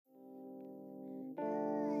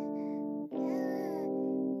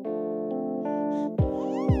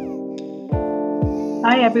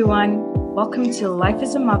Hi, everyone. Welcome to Life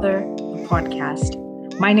as a Mother, the podcast.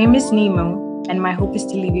 My name is Nemo, and my hope is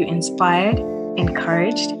to leave you inspired,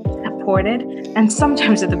 encouraged, supported, and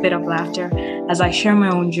sometimes with a bit of laughter as I share my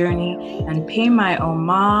own journey and pay my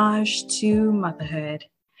homage to motherhood.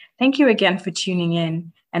 Thank you again for tuning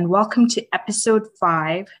in, and welcome to episode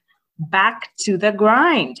 5, Back to the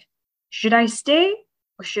Grind. Should I stay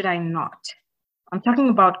or should I not? I'm talking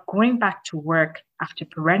about going back to work after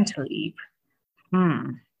parental leave.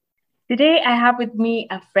 Today, I have with me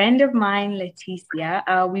a friend of mine,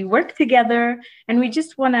 Leticia. We work together and we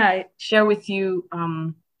just want to share with you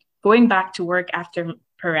going back to work after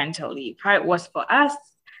parental leave, how it was for us.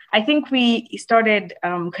 I think we started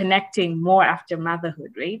connecting more after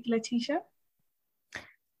motherhood, right, Leticia?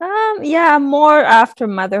 Yeah, more after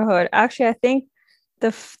motherhood. Actually, I think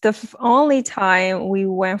the only time we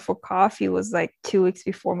went for coffee was like 2 weeks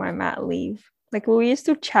before my mat leave. Like we used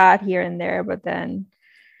to chat here and there, but then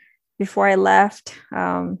before I left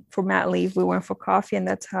for mat leave, we went for coffee, and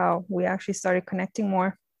that's how we actually started connecting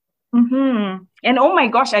more. And oh my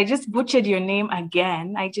gosh, I just butchered your name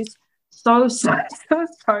again. I just so sorry, so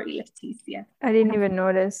sorry, Leticia. I didn't even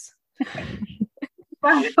notice.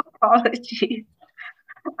 My apologies.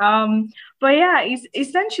 Um, but yeah, it's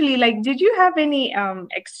essentially like, did you have any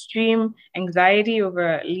extreme anxiety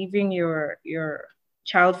over leaving your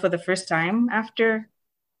child for the first time after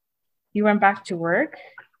you went back to work?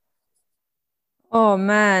 Oh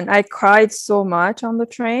man, I cried so much on the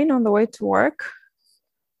train on the way to work.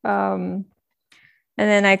 Um, and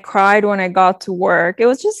then I cried when I got to work. It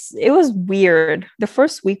was weird. The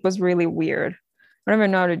first week was really weird. I don't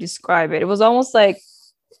even know how to describe it. It was almost like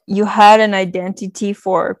you had an identity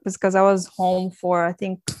for, because I was home for, I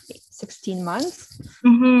think, 16 months.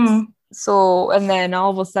 Mm-hmm. So, and then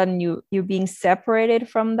all of a sudden you're being separated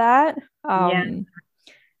from that. Yeah.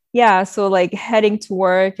 Yeah. So like heading to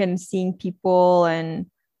work and seeing people, and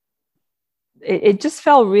it just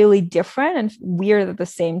felt really different and weird at the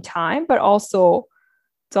same time, but also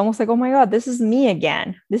it's almost like, oh my God, this is me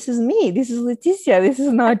again. This is me. This is Leticia. This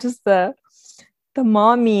is not just the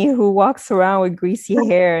mommy who walks around with greasy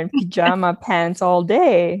hair and pajama pants all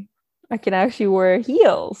day. I can actually wear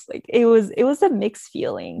heels. Like it was a mixed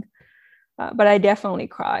feeling, but I definitely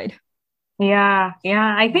cried. Yeah.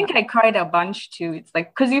 I think I cried a bunch too. It's like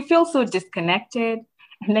because you feel so disconnected,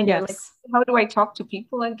 and then you're like, Yes. how do I talk to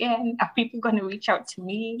people again? Are people going to reach out to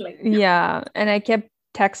me? Like, Yeah. And I kept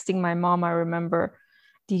texting my mom. I remember,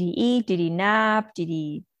 did he eat? Did he nap? Did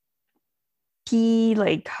he pee?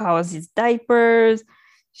 Like, how was his diapers?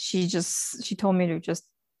 She told me to just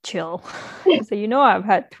chill. She said, I've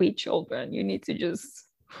had 3 children. You need to just,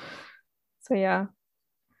 so yeah.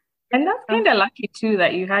 and that's kind of lucky too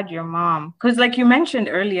that you had your mom. Because, like you mentioned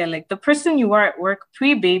earlier, like the person you are at work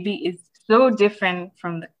pre-baby is so different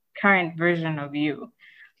from the current version of you.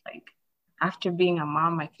 Like, after being a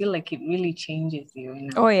mom, I feel like it really changes you, you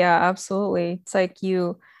know? Oh yeah, absolutely. It's like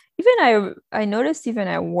even I noticed even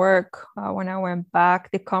at work when I went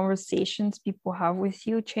back, the conversations people have with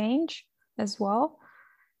you change as well.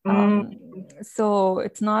 Mm, So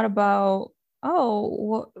it's not about,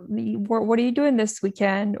 oh, what are you doing this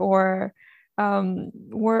weekend, or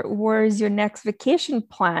where is your next vacation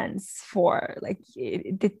plans for? Like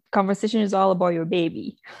the conversation is all about your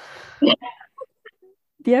baby.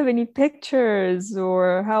 Do you have any pictures,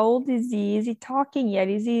 or how old is he? Is he talking yet?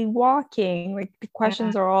 Is he walking? Like the yeah.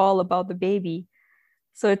 questions are all about the baby.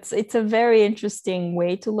 So it's a very interesting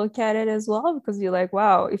way to look at it as well, because you're like,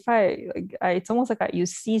 wow, if it's almost like you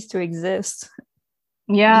cease to exist.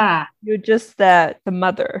 Yeah. You're just the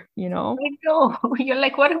mother, you know? I know. You're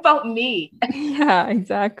like, what about me? Yeah,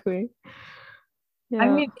 exactly. I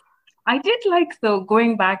Yeah. mean, I did like though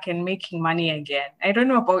going back and making money again. I don't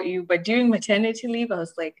know about you, but during maternity leave, I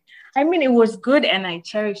was like, I mean, it was good and I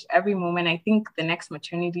cherished every moment. I think the next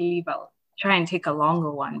maternity leave, I'll try and take a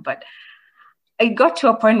longer one. But I got to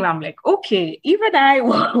a point where I'm like, okay, even I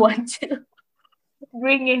want to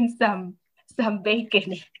bring in some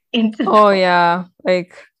bacon into the Oh yeah.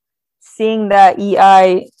 Like seeing that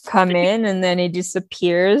EI come in and then it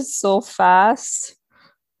disappears so fast.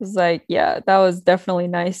 It's like, yeah, that was definitely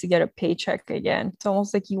nice to get a paycheck again. It's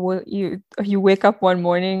almost like you wake up one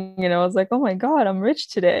morning and I was like, oh my God, I'm rich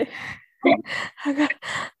today. I got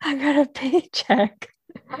I got a paycheck.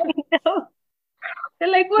 I know.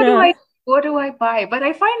 They're like, Yeah. what do I buy? But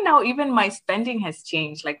I find now even my spending has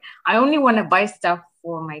changed. Like I only want to buy stuff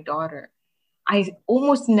for my daughter. I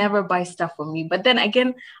almost never buy stuff for me. But then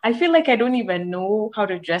again, I feel like I don't even know how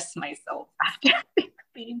to dress myself after having a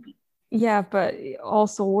baby. Yeah, but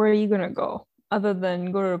also where are you gonna go other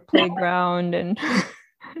than go to the playground and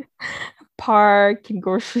park and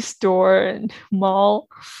grocery store and mall.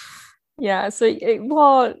 Yeah, so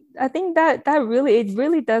well, I think that really it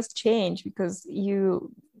really does change because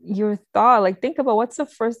your thought, like think about what's the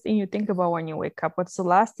first thing you think about when you wake up? What's the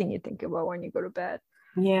last thing you think about when you go to bed?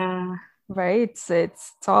 Yeah. Right?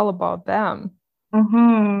 It's all about them.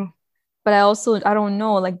 Mm-hmm. But I don't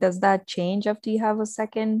know, like does that change after you have a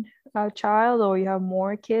second child or you have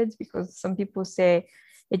more kids? Because some people say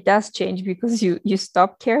it does change because you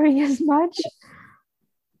stop caring as much.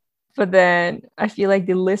 But then I feel like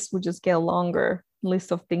the list will just get longer,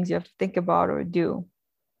 list of things you have to think about or do.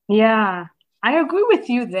 Yeah, I agree with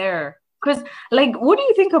you there. Because, like, what do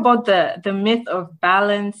you think about the myth of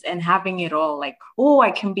balance and having it all? Like, oh,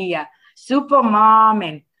 I can be a super mom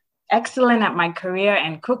and excellent at my career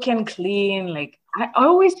and cook and clean. Like, I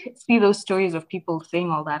always see those stories of people saying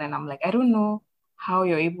all that, and I'm like, I don't know how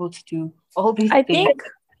you're able to do all these I things. think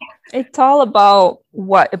it's all about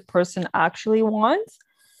what a person actually wants.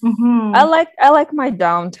 Mm-hmm. I like my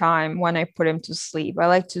downtime when I put him to sleep. I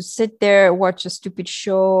like to sit there, watch a stupid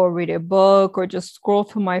show, or read a book, or just scroll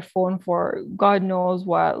through my phone for God knows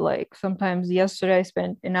what. Like sometimes yesterday I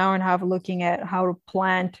spent an hour and a half looking at how to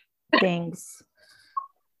plant things,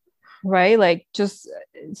 right? Like just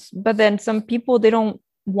but then some people they don't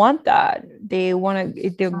want that. They want to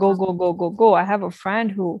they go, go, go, go, go. I have a friend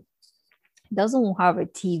who doesn't have a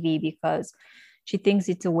TV because she thinks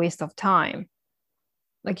it's a waste of time.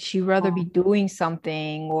 Like she'd rather be doing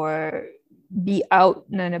something or be out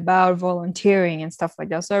and about volunteering and stuff like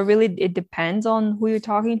that. So it depends on who you're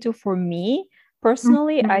talking to. For me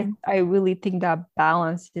personally, Mm-hmm. I really think that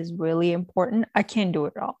balance is really important. I can't do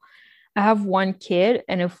it all. I have one kid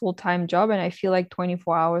and a full-time job, and I feel like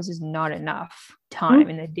 24 hours is not enough time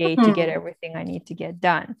in a day to get everything I need to get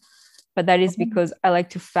done. But that is because I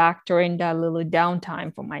like to factor in that little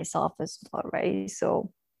downtime for myself as well, right?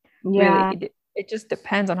 So really, Yeah. it just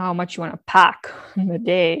depends on how much you want to pack in the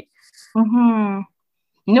day. Mm-hmm.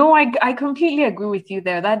 No, I completely agree with you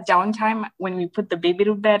there. That downtime when we put the baby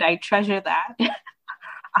to bed, I treasure that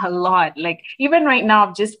a lot. Like even right now,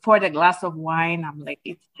 I've just poured a glass of wine. I'm like,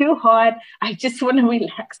 it's too hot. I just want to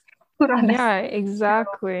relax, put on a Yeah,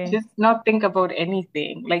 exactly. just not think about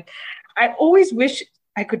anything. Like I always wish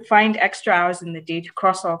I could find extra hours in the day to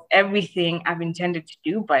cross off everything I've intended to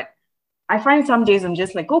do, but I find some days I'm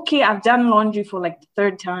just like, okay, I've done laundry for like the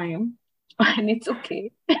third time, and it's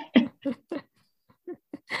okay.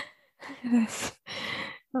 Yes.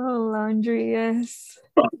 Oh, laundry, yes.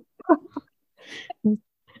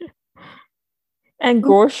 And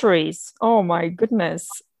groceries. Oh my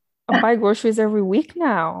goodness. I buy groceries every week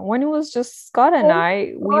now. When it was just Scott and Oh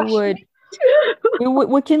I, gosh.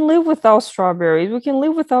 we can live without strawberries. We can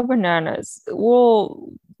live without bananas.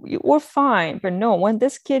 We're fine. But no, when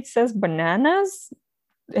this kid says bananas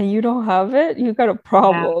and you don't have it, you got a Yeah,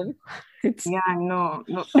 problem. It's yeah, no,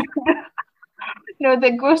 no. No,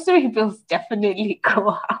 the grocery bills definitely go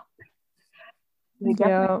up. They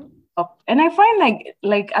definitely yeah. go up. And I find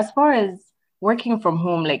like as far as working from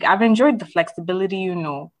home, like I've enjoyed the flexibility,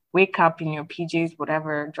 wake up in your PJs,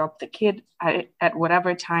 whatever, drop the kid at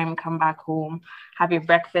whatever time, come back home, have your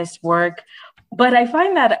breakfast, work. But I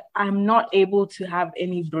find that I'm not able to have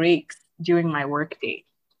any breaks during my work day.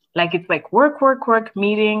 Like it's like work, work, work,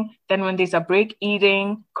 meeting. Then when there's a break,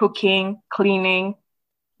 eating, cooking, cleaning.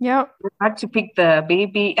 Yeah. I had to pick the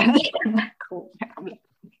baby and then come back home.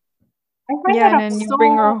 I find Yeah, that and I'm then you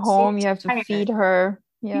bring her so home, you have to tired. feed her.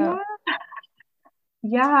 Yeah. Yeah,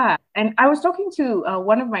 yeah. And I was talking to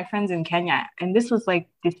one of my friends in Kenya, and this was like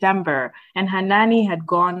December, and her nanny had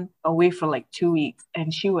gone away for like 2 weeks,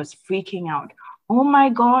 and she was freaking out. Oh my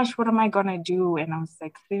gosh, what am I gonna do? And I was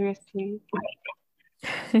like, seriously,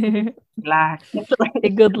 relax. It's A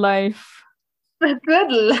like good life. a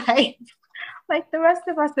good life. Like the rest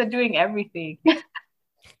of us are doing everything.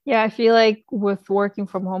 Yeah, I feel like with working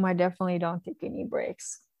from home, I definitely don't take any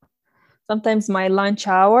breaks. Sometimes my lunch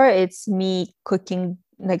hour, it's me cooking,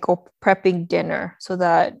 like, or prepping dinner so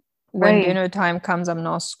that when Right. dinner time comes, I'm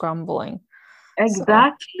not scrambling. So,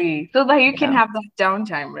 Exactly. So that you can yeah. have that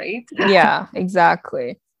downtime, right? Yeah,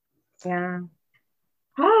 exactly. Yeah.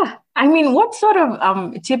 I mean, what sort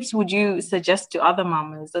of tips would you suggest to other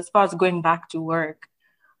mamas as far as going back to work?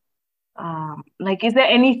 Like, is there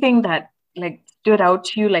anything that like stood out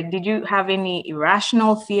to you? Like, did you have any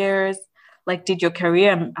irrational fears? Like, did your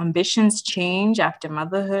career ambitions change after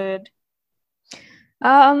motherhood?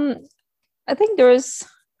 Um, I think there's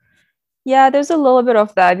a little bit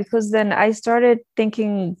of that because then I started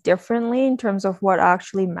thinking differently in terms of what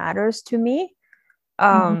actually matters to me. Mhm.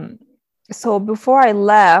 Um, so before I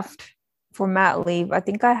left for mat leave, I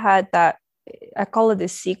think I had that I call it the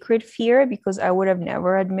secret fear, because I would have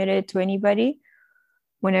never admitted to anybody.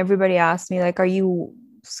 When everybody asked me, like, are you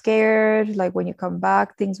scared? Like, when you come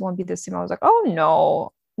back, things won't be the same. I was like, oh,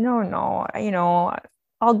 no, no, no.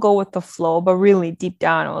 I'll go with the flow. But really deep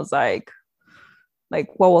down, I was like,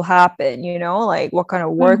 what will happen? Like, what kind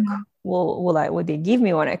of work Mm-hmm. will they give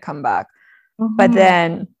me when I come back? But Mm-hmm.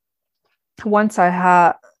 then once I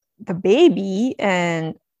had the baby,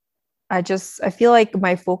 and I feel like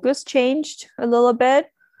my focus changed a little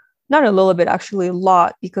bit. Not a little bit, actually a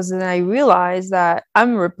lot, because then I realized that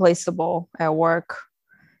I'm replaceable at work.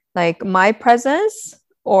 Like, my presence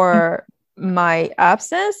or my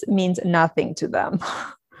absence means nothing to them.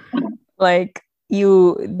 Like,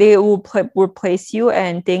 they will replace you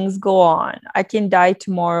and things go on. I can die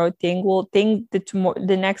tomorrow.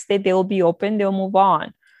 The next day they will be open, they'll move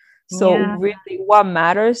on. So Yeah. really what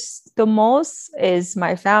matters the most is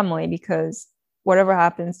my family, because whatever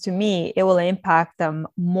happens to me, it will impact them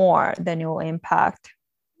more than it will impact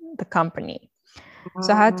the company.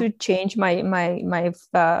 So I had Mm-hmm. to change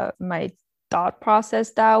my thought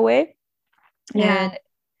process that way. Yeah. And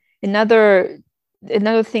another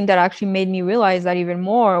another thing that actually made me realize that even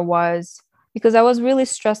more was because I was really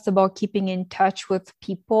stressed about keeping in touch with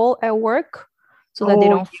people at work, so that Oh,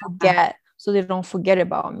 yeah. they don't forget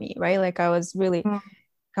about me, right? Like, I was really Mm.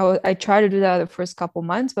 I tried to do that the first couple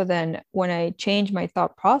months, but then when I changed my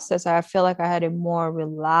thought process, I feel like I had a more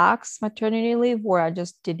relaxed maternity leave, where I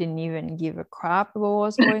just didn't even give a crap about what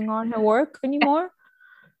was going on at work anymore,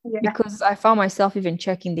 Yeah. because I found myself even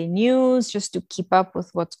checking the news just to keep up with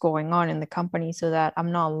what's going on in the company, so that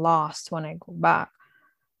I'm not lost when I go back.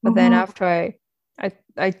 But then Mm-hmm. after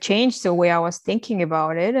I changed the way I was thinking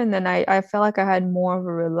about it, and then I felt like I had more of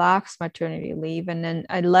a relaxed maternity leave, and then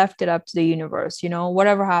I left it up to the universe.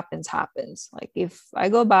 Whatever happens, happens. Like, if I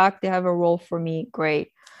go back, they have a role for me,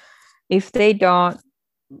 great. If they don't,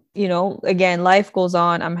 again, life goes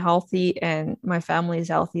on. I'm healthy and my family is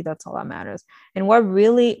healthy. That's all that matters. And what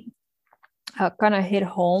really kind of hit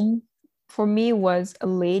home for me was a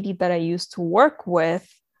lady that I used to work with.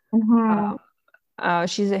 Mm-hmm. Uh,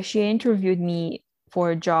 she interviewed me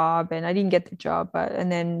for a job, and I didn't get the job, and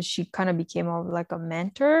then she kind of became like a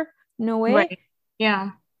mentor in a way. Right.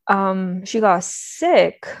 Yeah. She got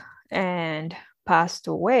sick and passed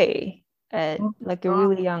away at Oh, like a God.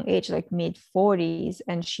 really young age, like mid 40s,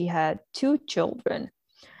 and she had two children.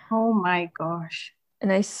 Oh my gosh.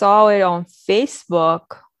 And I saw it on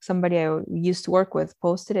Facebook. Somebody I used to work with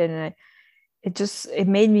posted it, and it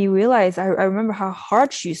made me realize I remember how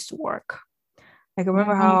hard she used to work. Like, I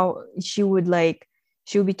remember Mm-hmm. how she would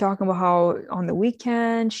be talking about how on the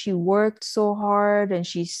weekend she worked so hard, and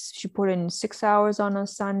she put in 6 hours on a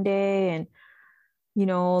Sunday, and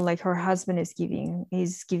like, her husband is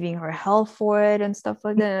giving her hell for it and stuff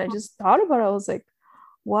like that. And I just thought about it. I was like,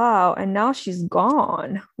 wow. And now she's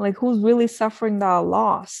gone. Like, who's really suffering that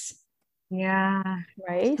loss? Yeah.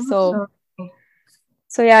 Right. So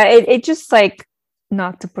So sorry. yeah, it just, like,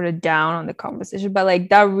 not to put it down on the conversation, but like,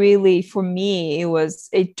 that really, for me,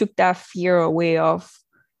 it took that fear away of,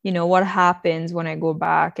 what happens when I go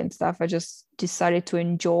back and stuff. I just decided to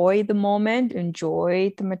enjoy the moment,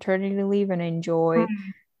 enjoy the maternity leave, and enjoy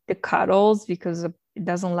Mm. the cuddles, because it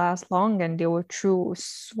doesn't last long. And they were true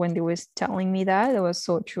when they was telling me that. It was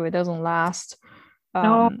so true. It doesn't last.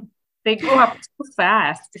 No, um they grow up too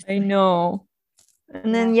fast. I know. And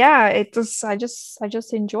Yeah. then, yeah, I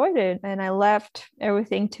just enjoyed it, and I left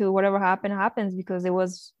everything to whatever happens, because it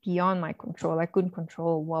was beyond my control. I couldn't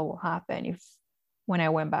control what will happen if when I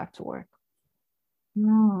went back to work.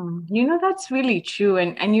 That's really true.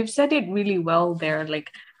 And you've said it really well there, like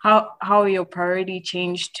how your priority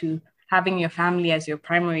changed to having your family as your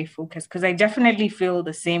primary focus. Because I definitely feel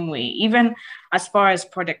the same way. Even as far as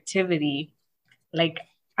productivity, like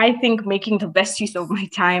I think making the best use of my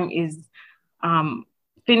time is um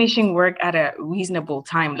finishing work at a reasonable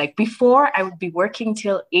time. Like before, I would be working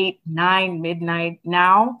till 8, 9, midnight.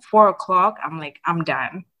 Now, 4 o'clock, I'm like, I'm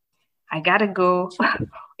done. I gotta go.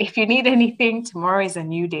 If you need anything, tomorrow is a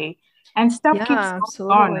new day. And stuff keeps Yeah,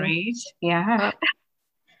 going on, absolutely. right? Yeah. Uh,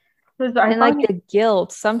 So I and like found it. the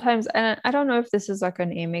guilt sometimes, and I don't know if this is like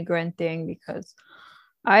an immigrant thing, because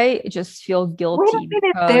I just feel Wait a guilty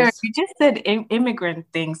minute there. because, You just said immigrant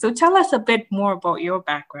thing. So tell us a bit more about your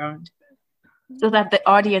background so that the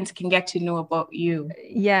audience can get to know about you.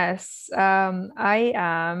 yes, I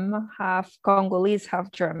am half Congolese,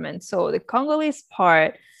 half German. So the Congolese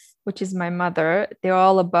part, which is my mother, they're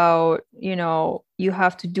all about, you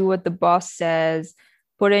have to do what the boss says,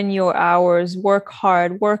 put in your hours, work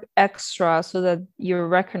hard, work extra, so that you're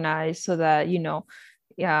recognized, so that,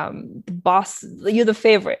 the boss, you're the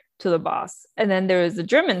favorite to the boss. And then there is the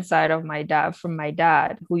German side of my dad, from my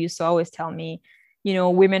dad, who used to always tell me,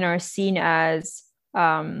 women are seen as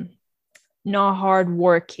not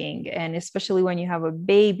hardworking, and especially when you have a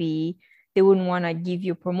baby, they wouldn't want to give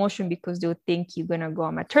you a promotion because they would think you're going to go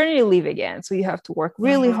on maternity leave again, so you have to work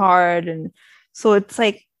really hard. And so it's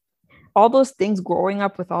like all those things, growing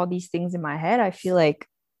up with all these things in my head, I feel like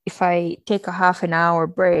if I take a half an hour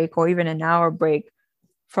break or even an hour break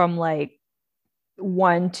from like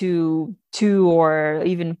 1 to 2, or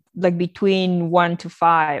even like between 1 to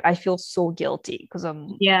 5, I feel so guilty because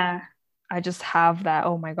I just have that,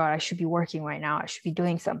 oh my God, I should be working right now, I should be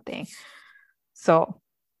doing something. So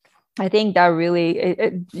I think that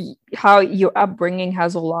really how your upbringing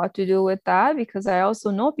has a lot to do with that, because I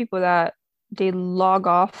also know people that they log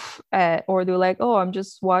off or they're like, oh, I'm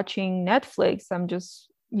just watching Netflix, I'm just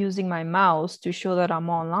using my mouse to show that I'm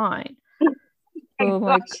online. So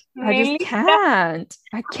like, really? I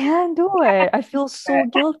can't do it. I feel so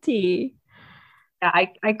guilty. Yeah,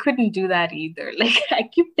 I couldn't do that either. Like, I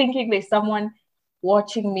keep thinking there's someone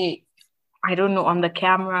watching me, I don't know, on the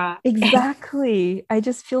camera. Exactly. I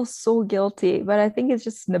just feel so guilty, but I think it's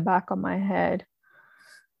just in the back of my head.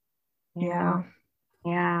 Yeah.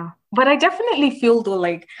 But I definitely feel though,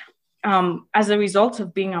 like, as a result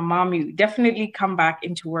of being a mom, you definitely come back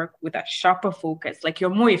into work with a sharper focus. Like,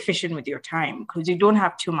 you're more efficient with your time because you don't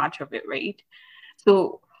have too much of it, right?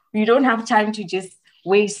 So you don't have time to just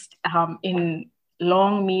waste in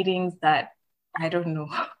long meetings that, I don't know.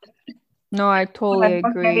 No, I totally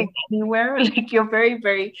agree. Anywhere. Like, you're very,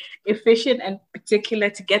 very efficient and particular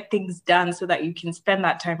to get things done so that you can spend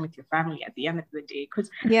that time with your family at the end of the day.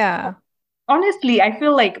 Because honestly, I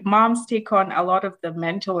feel like moms take on a lot of the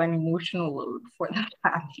mental and emotional load for the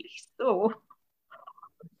family. So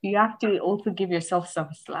you have to also give yourself some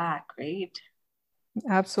slack, right?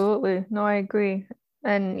 Absolutely. No, I agree.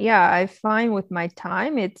 And yeah, I find with my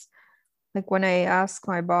time, it's like when I ask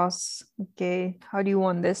my boss, okay, how do you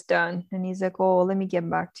want this done? And he's like, oh, let me get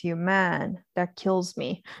back to you, man. That kills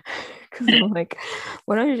me. Because I'm like,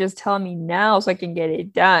 why don't you just tell me now so I can get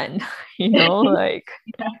it done? Like,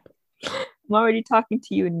 I'm already talking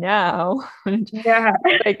to you now. Yeah.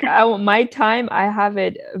 Like, my time, I have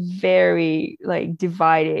it very like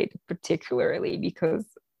divided, particularly because,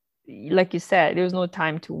 like you said, there's no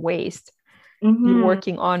time to waste. You're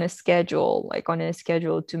working on a schedule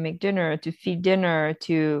to make dinner, to feed dinner,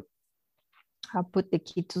 to put the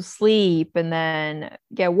kid to sleep, and then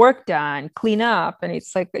get work done, clean up. And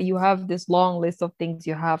it's like you have this long list of things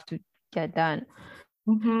you have to get done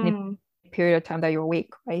in a period of time that you're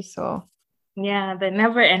awake, right? So yeah, the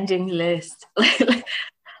never-ending list.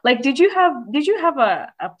 Like, did you have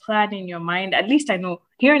a plan in your mind? At least I know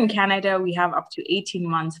here in Canada, we have up to 18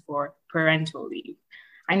 months for parental leave.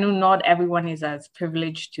 I know not everyone is as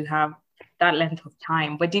privileged to have that length of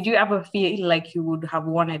time, but did you ever feel like you would have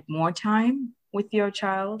wanted more time with your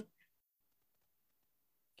child?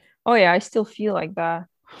 Oh yeah, I still feel like that.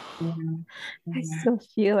 Yeah. I still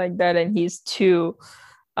feel like that, and he's two.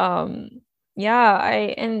 Yeah,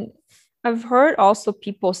 I've heard also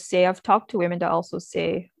people say, I've talked to women that also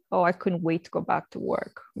say, oh, I couldn't wait to go back to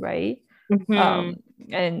work, right?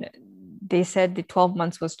 And they said the 12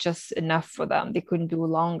 months was just enough for them. They couldn't do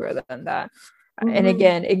longer than that. And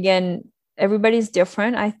again, everybody's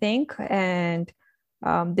different, I think. And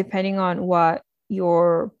depending on what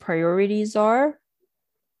your priorities are,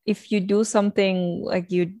 if you do something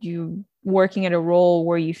like you working at a role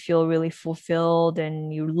where you feel really fulfilled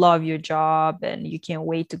and you love your job and you can't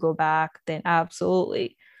wait to go back, then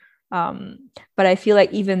absolutely. But I feel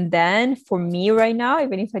like even then, for me right now,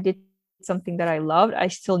 even if I did something that I loved, I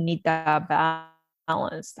still need that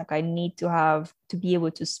balance. Like, I need to be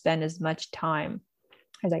able to spend as much time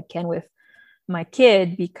as I can with my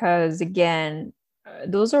kid, because again,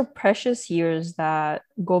 those are precious years that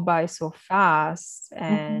go by so fast,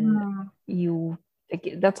 and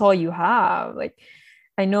that's all you have. Like,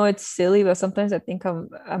 I know it's silly, but sometimes I think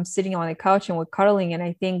I'm sitting on the couch and we're cuddling, and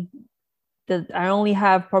I think that I only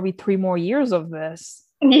have probably 3 more years of this.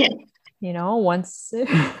 Once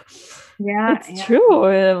it's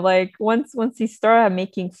true. Like, once he started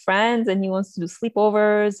making friends and he wants to do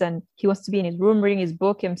sleepovers and he wants to be in his room reading his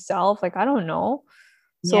book himself, like, I don't know.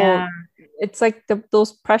 So it's like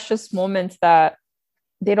those precious moments that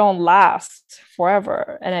they don't last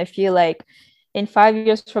forever. And I feel like in 5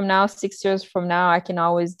 years from now, 6 years from now, I can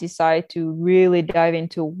always decide to really dive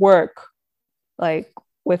into work, like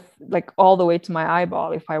with like all the way to my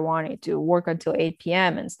eyeball, if I wanted to work until 8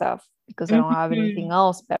 p.m. and stuff, because I don't have anything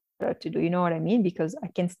else better to do. You know what I mean? Because I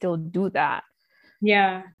can still do that.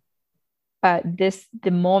 Yeah. But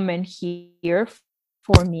the moment here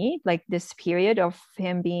for me, like this period of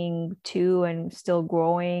him being 2 and still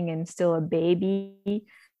growing and still a baby,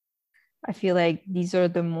 I feel like these are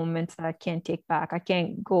the moments that I can't take back. I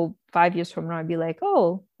can't go 5 years from now and be like,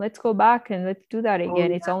 oh, let's go back and let's do that Oh,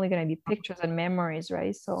 again. yeah. It's only going to be pictures and memories,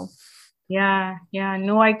 right? So, Yeah, yeah.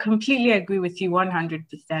 No, I completely agree with you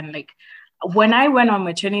 100%. Like when I went on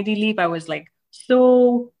maternity leave, I was like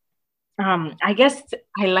so I guess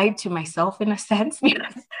I lied to myself in a sense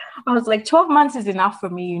because I was like 12 months is enough for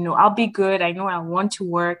me, I'll be good. I know I want to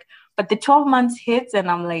work, but the 12 months hits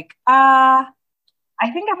and I'm like, I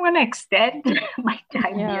think I'm gonna extend my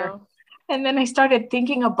time here. yeah. And then I started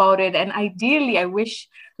thinking about it. And ideally, I wish,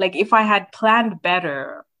 like, if I had planned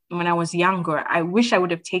better when I was younger, I wish I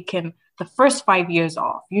would have taken the first 5 years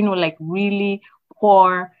off, like really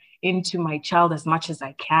pour into my child as much as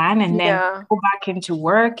I can, and then Yeah. go back into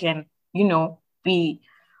work and, be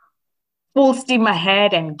full steam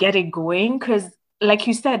ahead and get it going. Because, like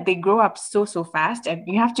you said, they grow up so, so fast, and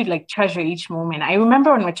you have to like treasure each moment. I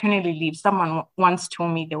remember on maternity leave, someone once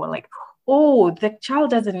told me, they were like, oh, the child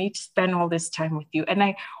doesn't need to spend all this time with you. And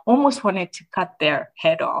I almost wanted to cut their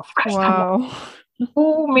head off because I'm like, Wow.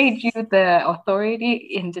 who made you the authority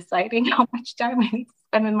in deciding how much time I need to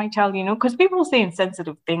spend with my child, Because people say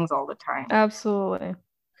insensitive things all the time. Absolutely.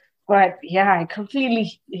 But yeah, I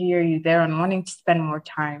completely hear you there on wanting to spend more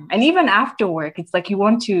time. And even after work, it's like you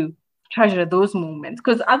want to treasure those moments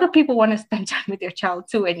because other people want to spend time with their child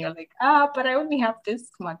too. And you're like, but I only have this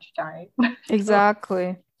much time. So,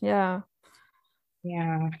 Exactly. Yeah.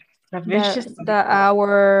 yeah, the That vicious that cycle.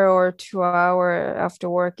 hour or 2 hour after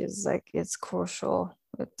work is like it's crucial.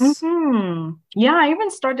 It's Yeah, I even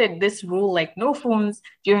started this rule like no phones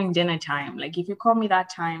during dinner time. Like if you call me that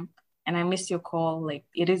time and I miss your call, like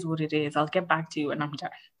it is what it is. I'll get back to you when I'm done,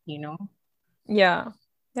 you know? yeah.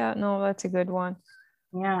 Yeah, no, that's a good one.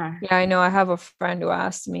 Yeah. Yeah, I know. I have a friend who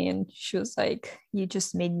asked me, and she was like, "You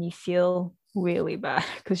just made me feel really bad."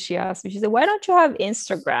 Because she asked me, she said, "Why don't you have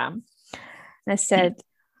Instagram?" And I said,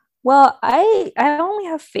 "Well, I only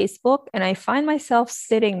have Facebook, and I find myself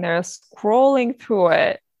sitting there scrolling through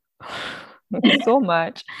it so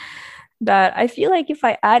much that I feel like if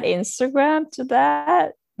I add Instagram to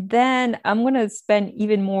that, then I'm gonna spend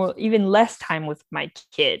even less time with my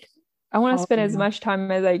kid. I want to Oh, spend as yeah. much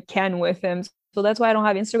time as I can with him. So that's why I don't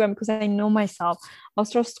have Instagram because I know myself. I'll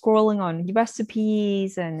start scrolling on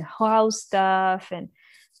recipes and house stuff and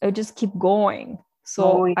I just keep going. Oh,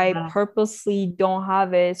 So I yeah. purposely don't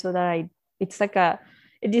have it so that it's like a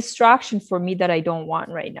distraction for me that I don't want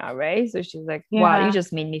right now, right? So she's like, wow, you Yeah.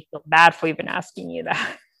 just made me feel bad for even asking you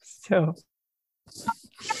that. So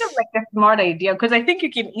Kind of like a smart idea because I think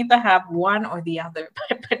you can either have one or the other,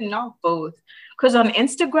 but not both. Because on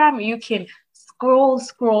Instagram, you can scroll,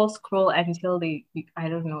 scroll, scroll until I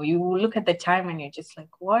don't know, you look at the time and you're just like,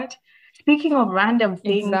 what? Speaking of random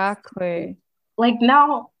things, exactly. like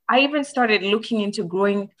now I even started looking into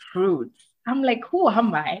growing fruits. I'm like, who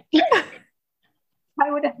am I?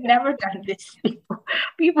 I would have never done this before.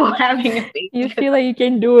 People having a baby You because feel like you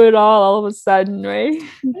can do it all of a sudden, right?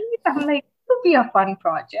 I'm like, it would be a fun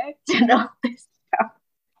project, this stuff.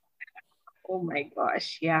 Oh my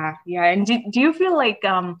gosh. Yeah. Yeah. And do you feel like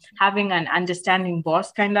having an understanding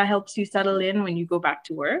boss kind of helps you settle in when you go back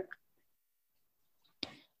to work?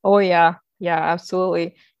 Oh yeah. Yeah,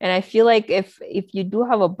 absolutely. And I feel like if you do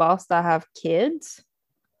have a boss that have kids,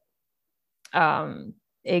 um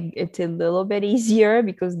it's a little bit easier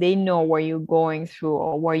because they know what you're going through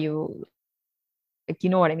or what you like, you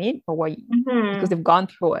know what I mean? Or what because Mm-hmm. they've gone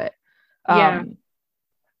through it. Yeah. Um,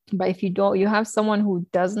 but if you have someone who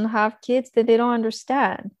doesn't have kids, then they don't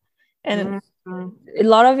understand. And Mm-hmm. a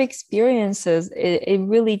lot of experiences, it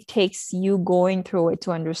really takes you going through it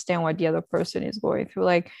to understand what the other person is going through.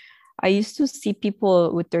 Like I used to see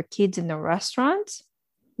people with their kids in the restaurants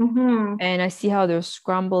Mm-hmm. and I see how they're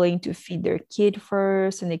scrambling to feed their kid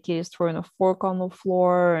first, and the kid is throwing a fork on the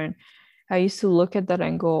floor. And I used to look at that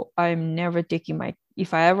and go, I'm never taking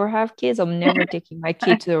if I ever have kids, I'm never taking my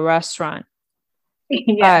kid to the restaurant.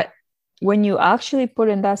 Yeah. But when you actually put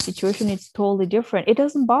in that situation, it's totally different. It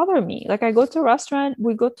doesn't bother me. Like I go to a restaurant,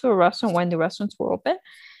 we go to a restaurant when the restaurants were open.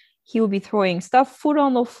 He would be throwing stuff, food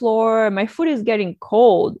on the floor. My food is getting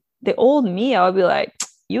cold. The old me, I would be like,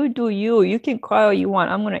 you do you. You can cry all you want.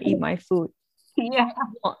 I'm gonna eat my food. Yeah.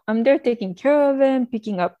 I'm there taking care of him,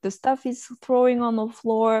 picking up the stuff he's throwing on the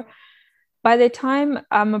floor. By the time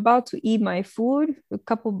I'm about to eat my food, a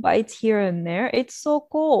couple bites here and there, it's so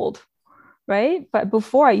cold, right? But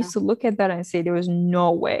before I used to look at that and say there was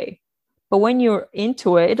no way. But when you're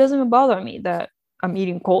into it, it doesn't bother me that I'm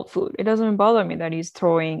eating cold food. It doesn't bother me that he's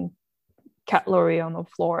throwing cutlery on the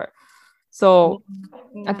floor. So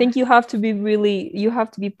I think you have to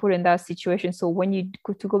be put in that situation. So when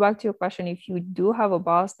to go back to your question, if you do have a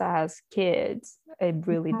boss that has kids, it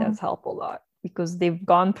really does help a lot because they've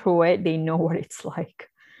gone through it. They know what it's like.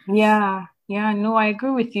 Yeah, no, I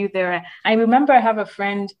agree with you there. I remember I have a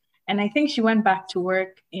friend, and I think she went back to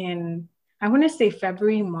work in, I want to say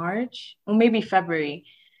February, March, or maybe February.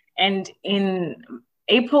 And in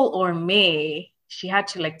April or May, she had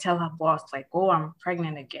to like tell her boss, like, oh, I'm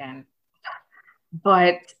pregnant again.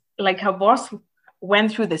 But like her boss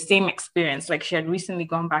went through the same experience. Like she had recently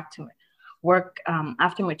gone back to work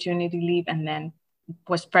after maternity leave and then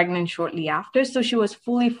was pregnant shortly after. So she was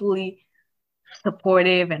fully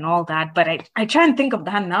supportive and all that. But I try and think of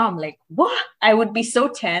that now. I'm like, what? I would be so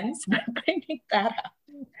tense by bringing that up.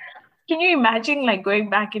 Can you imagine like going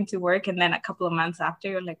back into work and then a couple of months after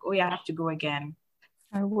you're like, oh yeah, I have to go again?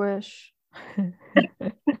 I wish.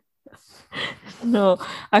 No,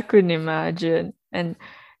 I couldn't imagine. And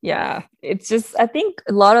yeah, it's just, I think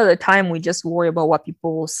a lot of the time we just worry about what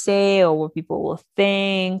people will say or what people will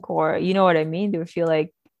think, or you know what I mean? They feel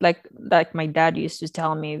like my dad used to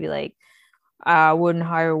tell me, be like, I wouldn't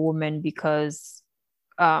hire a woman because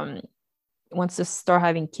once they start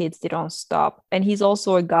having kids, they don't stop. And he's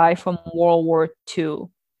also a guy from World War II,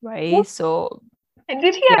 right? What? So And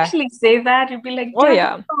did he yeah. actually say that? You'd be like, Oh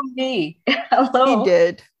yeah, me. Hello. he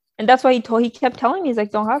did. And that's why he kept telling me, he's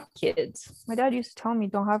like, don't have kids. My dad used to tell me,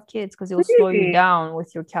 don't have kids because it will slow you down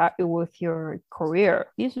with your career.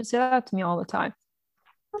 He used to say that to me all the time.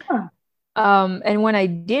 Huh. And when I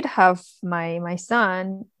did have my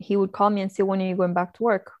son, he would call me and say, when are you going back to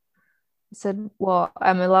work? I said, well,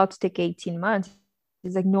 I'm allowed to take 18 months.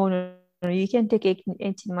 He's like, no, you can't take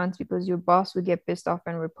 18 months because your boss would get pissed off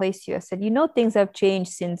and replace you. I said, things have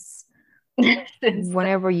changed since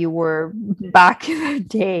whenever you were back in the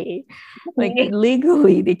day. Like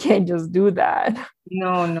legally, they can't just do that.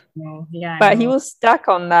 No. Yeah. But he was stuck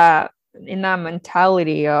on that, in that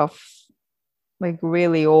mentality of like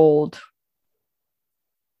really old.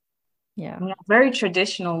 Yeah. Very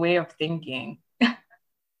traditional way of thinking.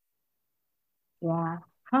 Yeah.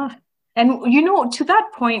 Huh. And to that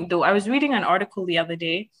point though, I was reading an article the other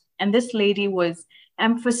day, and this lady was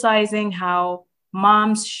emphasizing how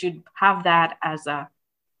moms should have that as a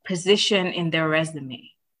position in their resume.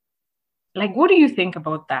 Like, what do you think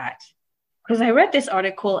about that? Because I read this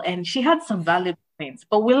article and she had some valid points,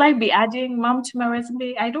 but will I be adding mom to my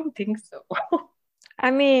resume? I don't think so.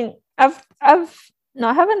 I mean, I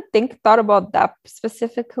haven't thought about that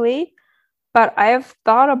specifically, but I've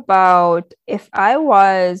thought about if I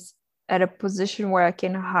was at a position where I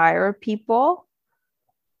can hire people,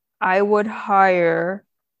 I would hire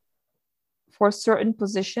for certain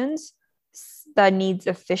positions that needs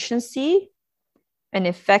efficiency and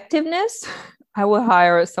effectiveness. I will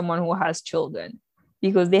hire someone who has children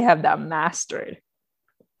because they have that mastered.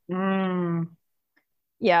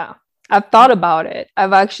 Yeah, I've thought about it.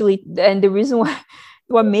 I've actually, and the reason why,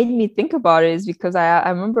 what made me think about it is because I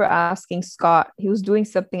remember asking Scott, he was doing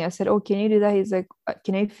something. I said, oh, can you do that? He's like,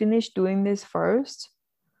 can I finish doing this first?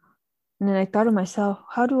 And then I thought to myself,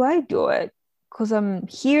 how do I do it? Because I'm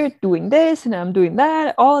here doing this and I'm doing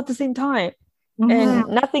that all at the same time. And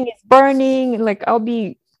nothing is burning. Like I'll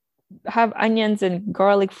have onions and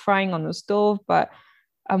garlic frying on the stove, but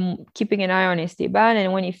I'm keeping an eye on Esteban.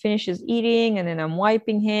 And when he finishes eating, and then I'm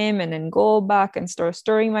wiping him, and then go back and start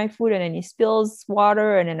stirring my food, and then he spills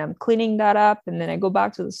water, and then I'm cleaning that up, and then I go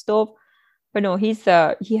back to the stove. But no, he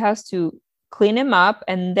has to clean him up,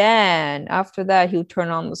 and then after that he'll turn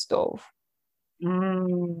on the stove.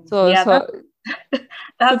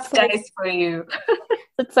 That's guys for you.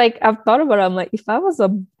 It's like I've thought about it. I'm like, if I was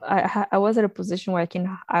I was at a position where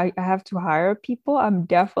I have to hire people, I'm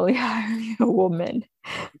definitely hiring a woman,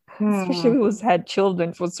 especially who's had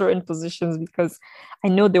children for certain positions, because I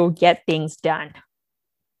know they will get things done.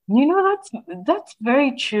 That's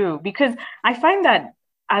very true, because I find that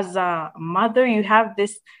as a mother, you have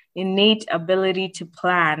this innate ability to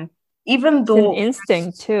plan, even though it's an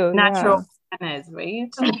instinct too. Natural manners,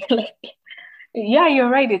 right? Yeah, you're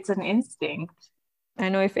right. It's an instinct. I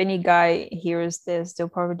know if any guy hears this, they'll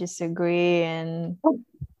probably disagree and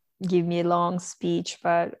give me a long speech,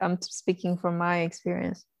 but I'm speaking from my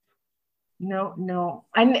experience. No.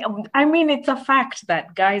 I mean, it's a fact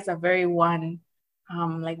that guys are very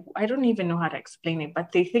like, I don't even know how to explain it,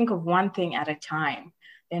 but they think of one thing at a time.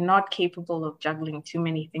 They're not capable of juggling too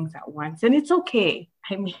many things at once. And it's okay.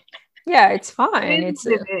 I mean, yeah, it's fine.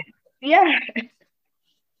 Yeah.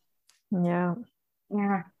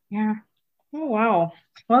 Yeah. Oh, wow.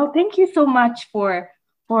 Well, thank you so much for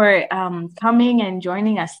for coming and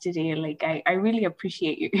joining us today. Like I really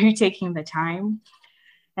appreciate you taking the time.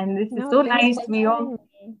 And this is No, so thanks nice. for We having all,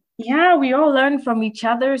 me. yeah, we all learn from each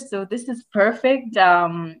other. So this is perfect.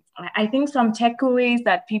 I think some takeaways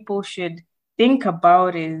that people should think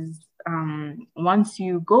about is once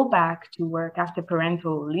you go back to work after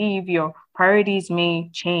parental leave, your priorities may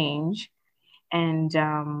change, and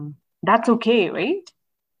that's okay, right?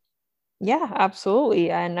 Yeah,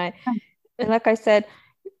 absolutely. And like I said,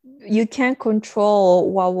 you can't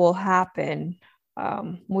control what will happen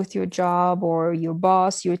with your job or your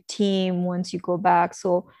boss, your team once you go back.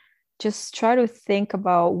 So just try to think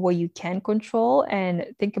about what you can control and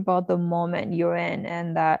think about the moment you're in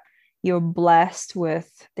and that you're blessed with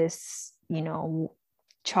this,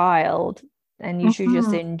 child, and you should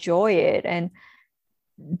just Mhm. enjoy it. And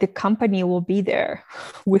the company will be there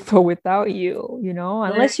with or without you, Very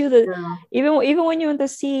unless you the true. even when you're the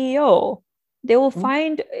CEO, they will Mm-hmm.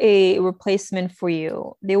 find a replacement for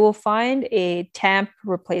you. They will find a temp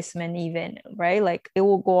replacement even, right? Like it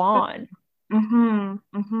will go on. Mm-hmm.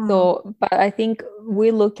 Mm-hmm. So, but I think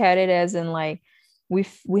we look at it as in like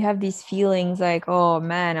we have these feelings like, oh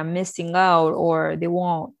man, I'm missing out, or they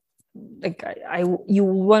won't like you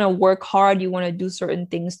want to work hard, you want to do certain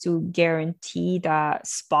things to guarantee that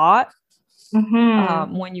spot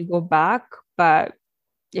Mm-hmm. when you go back, but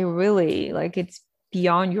it really like it's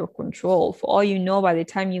beyond your control. For all you know, by the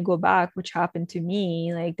time you go back, which happened to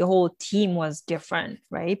me, like the whole team was different,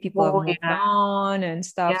 right? People have Oh moved yeah. on and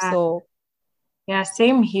stuff. Yeah. So Yeah.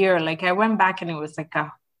 Same here. Like I went back and it was like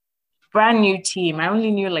a brand new team. I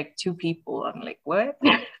only knew like two people. I'm like, what?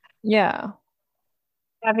 yeah,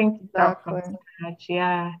 Having to start from exactly. scratch.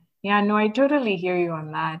 Yeah. Yeah. No, I totally hear you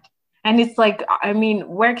on that. And it's like, I mean,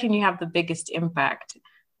 where can you have the biggest impact?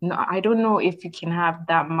 No, I don't know if you can have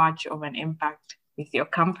that much of an impact with your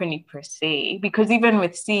company per se, because even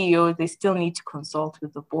with CEOs, they still need to consult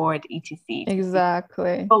with the board, etc. etc.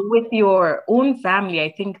 Exactly. But with your own family,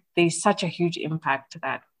 I think there's such a huge impact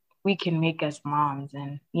that we can make as moms.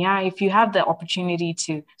 And yeah, if you have the opportunity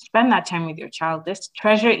to spend that time with your child, just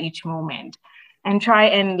treasure each moment and try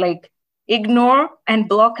and like ignore and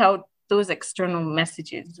block out those external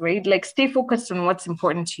messages, right? Like stay focused on what's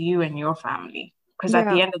important to you and your family. Because at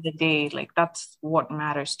the Yeah. end of the day, like that's what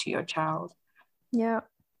matters to your child. Yeah,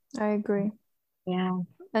 I agree. Yeah.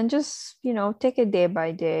 And just, take it day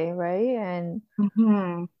by day, right? And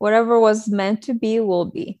Mm-hmm. whatever was meant to be will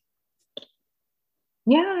be.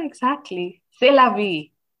 Yeah, exactly. C'est la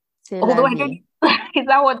vie. C'est la Although I don't, vie. is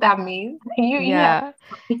that what that means? You have.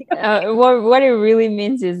 Yeah. What it really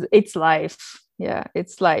means is it's life. Yeah,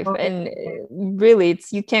 it's life. Okay. And really,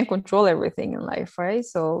 it's you can't control everything in life, right?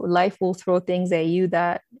 So life will throw things at you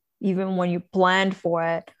that even when you planned for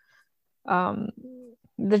it, um,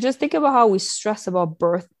 just think about how we stress about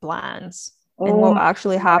birth plans and Oh what my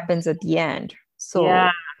actually God. happens at the end. Yeah, So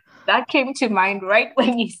that came to mind right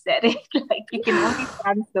when you said it. Like you can only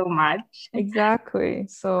plan so much. exactly.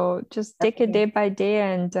 So just take it day by day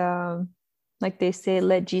and like they say,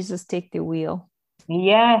 let Jesus take the wheel.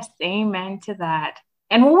 Yes, amen to that.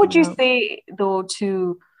 And what would you Yeah. say though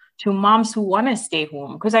to moms who want to stay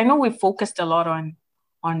home? Because I know we focused a lot on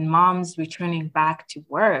moms returning back to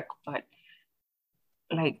work, but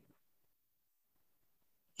like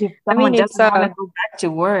if I mean, someone it's doesn't want to go back to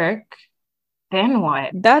work, then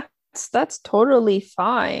what? that's totally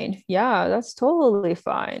fine. Yeah, that's totally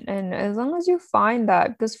fine. And as long as you find that,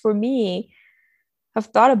 because for me, I've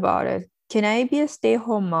thought about it. Can I be a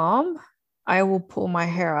stay-at-home mom? I will pull my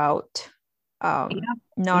hair out. Yeah,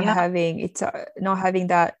 Not yeah. having not having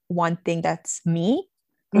that one thing that's me,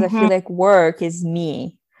 because I Mm-hmm. feel like work is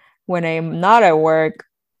me. When I'm not at work,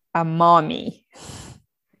 I'm mommy,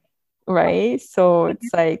 right? So it's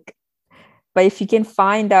like, but if you can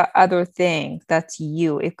find that other thing that's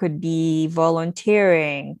you, it could be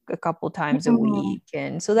volunteering a couple times a Mm-hmm. week,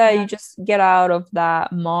 and so that Yeah, you just get out of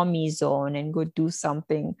that mommy zone and go do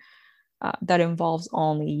something that involves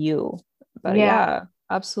only you. But yeah, yeah,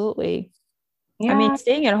 absolutely. I mean, yeah.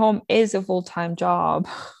 staying at home is a full-time job.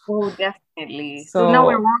 Oh, definitely. So now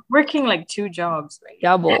we're So working like two jobs, right?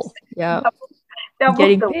 double, yeah, Double, double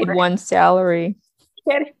getting the paid work, one salary.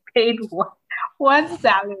 getting paid one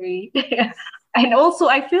salary. And also,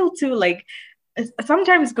 I feel too like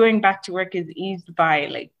sometimes going back to work is eased by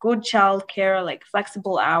like good childcare, like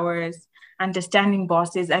flexible hours, understanding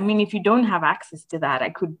bosses. I mean, if you don't have access to that, I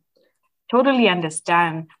could totally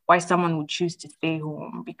understand why someone would choose to stay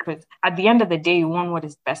home because at the end of the day, you want what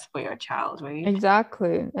is best for your child, right?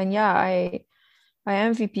 Exactly. And yeah, I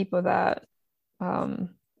envy people that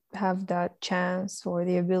um have that chance or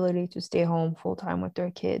the ability to stay home full time with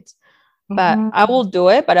their kids. But I will do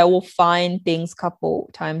it, but I will find things couple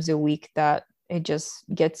times a week that it just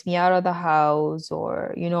gets me out of the house,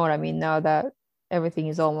 or you know what I mean, now that everything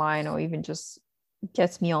is online, or even just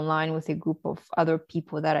gets me online with a group of other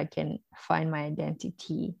people that I can find my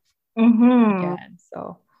identity again.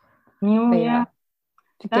 So Yeah,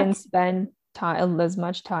 if you can spend time, as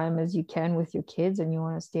much time as you can with your kids, and you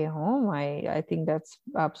want to stay home, I think that's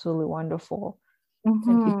absolutely wonderful.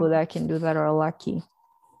 And people that can do that are lucky.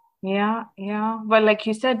 Yeah. But like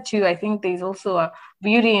you said too, I think there's also a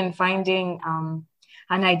beauty in finding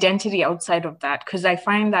an identity outside of that. Because I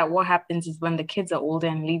find that what happens is when the kids are older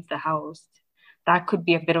and leave the house, that could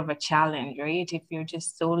be a bit of a challenge, right? If you're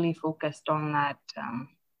just solely focused on that.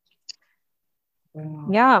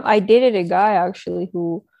 Yeah, I dated a guy actually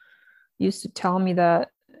who used to tell me that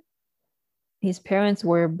his parents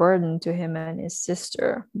were a burden to him and his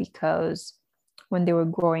sister, because when they were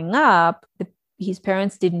growing up, his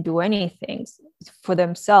parents didn't do anything for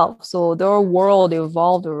themselves. So their world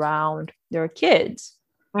evolved around their kids.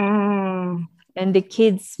 And the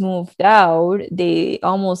kids moved out. They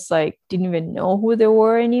almost like didn't even know who they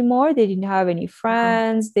were anymore. They didn't have any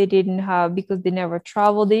friends. They didn't have, because they never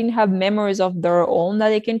traveled, they didn't have memories of their own that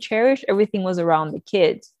they can cherish. Everything was around the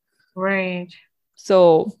kids. Right.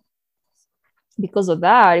 So because of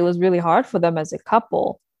that, it was really hard for them as a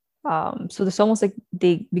couple. So it's almost like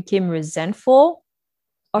they became resentful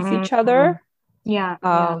of each other. Yeah.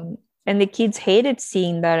 And the kids hated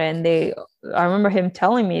seeing that. And I remember him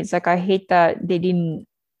telling me, it's like, I hate that they didn't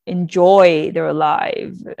enjoy their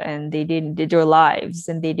life, and they did their lives,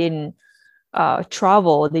 and they didn't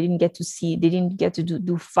travel. They didn't get to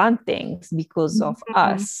do fun things because of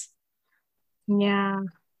us. Yeah.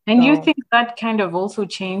 And you think that kind of also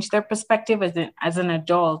changed their perspective as an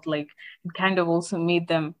adult? Like, it kind of also made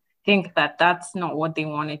them think that that's not what they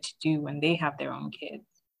wanted to do when they have their own kids.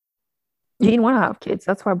 He didn't want to have kids.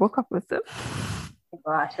 That's why I broke up with him. Oh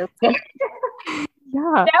gosh, okay.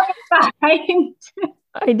 Yeah. Fine.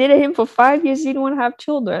 I dated him for 5 years. He didn't want to have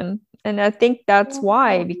children. And I think that's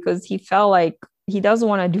why, because he felt like he doesn't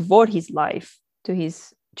want to devote his life to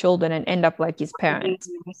his children and end up like his parents.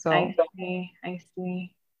 So I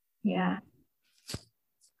see. Yeah.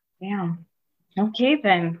 Okay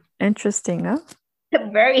then. Interesting, huh?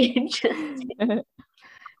 Very interesting.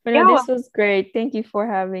 But no, this was great. Thank you for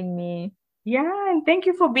having me. Yeah, and thank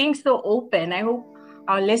you for being so open. I hope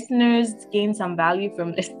our listeners gain some value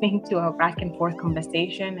from listening to our back and forth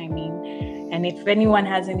conversation. I mean, and if anyone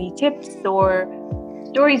has any tips or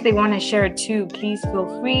stories they want to share too, please feel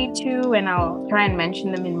free to, and I'll try and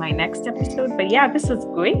mention them in my next episode. But yeah, this was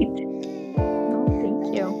great. Oh,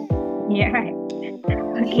 thank you. Yeah.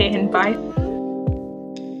 Okay, and bye.